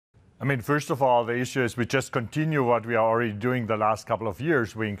I mean, first of all, the issue is we just continue what we are already doing the last couple of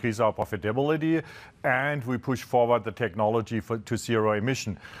years. We increase our profitability and we push forward the technology to zero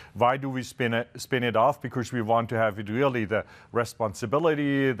emission. Why do we spin it off? Because we want to have it really the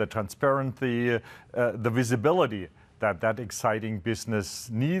responsibility, the transparency, the visibility that exciting business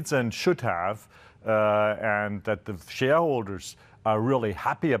needs and should have, and that the shareholders are really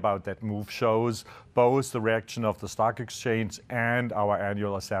happy about that move shows both the reaction of the stock exchange and our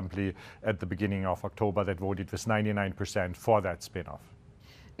annual assembly at the beginning of October that voted with 99% for that spin-off.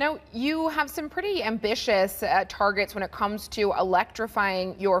 Now, you have some pretty ambitious targets when it comes to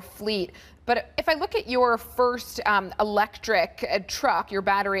electrifying your fleet. But if I look at your first electric truck, your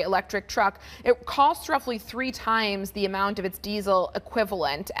battery electric truck, it costs roughly 3 times the amount of its diesel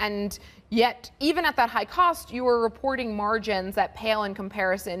equivalent. And yet, even at that high cost, you are reporting margins that pale in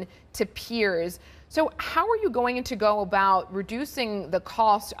comparison to peers. So how are you going to go about reducing the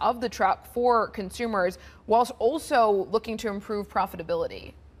cost of the truck for consumers whilst also looking to improve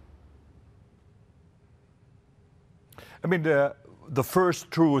profitability? I mean, the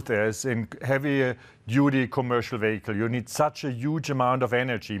first truth is in heavy-duty commercial vehicle, you need such a huge amount of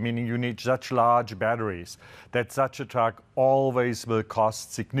energy, meaning you need such large batteries, that such a truck always will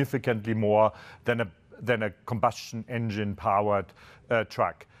cost significantly more than a combustion engine-powered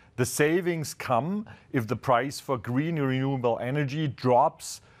truck. The savings come if the price for green renewable energy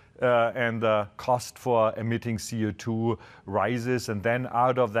drops and the cost for emitting CO2 rises, and then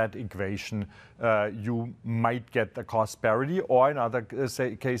out of that equation you might get the cost parity, or in other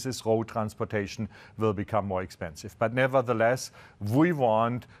cases road transportation will become more expensive. But nevertheless, we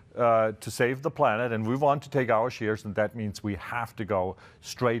want to save the planet and we want to take our shares, and that means we have to go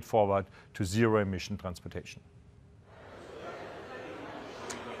straight forward to zero emission transportation.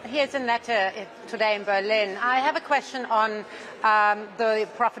 Here's Annette today in Berlin. I have a question on the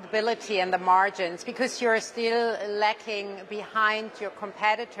profitability and the margins, because you're still lacking behind your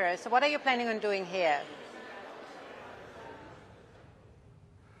competitors. So what are you planning on doing here?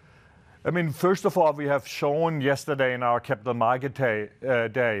 I mean, first of all, we have shown yesterday in our Capital Market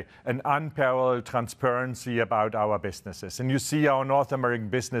Day an unparalleled transparency about our businesses. And you see our North American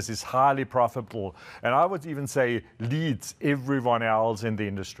business is highly profitable, and I would even say leads everyone else in the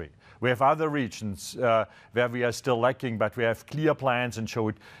industry. We have other regions where we are still lacking, but we have clear plans and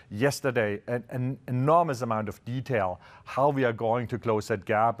showed yesterday an enormous amount of detail how we are going to close that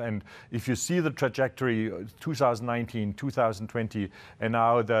gap. And if you see the trajectory 2019, 2020, and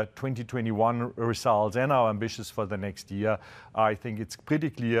now the 2021 results and our ambitions for the next year, I think it's pretty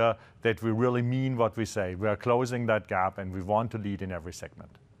clear that we really mean what we say. We are closing that gap and we want to lead in every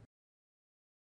segment.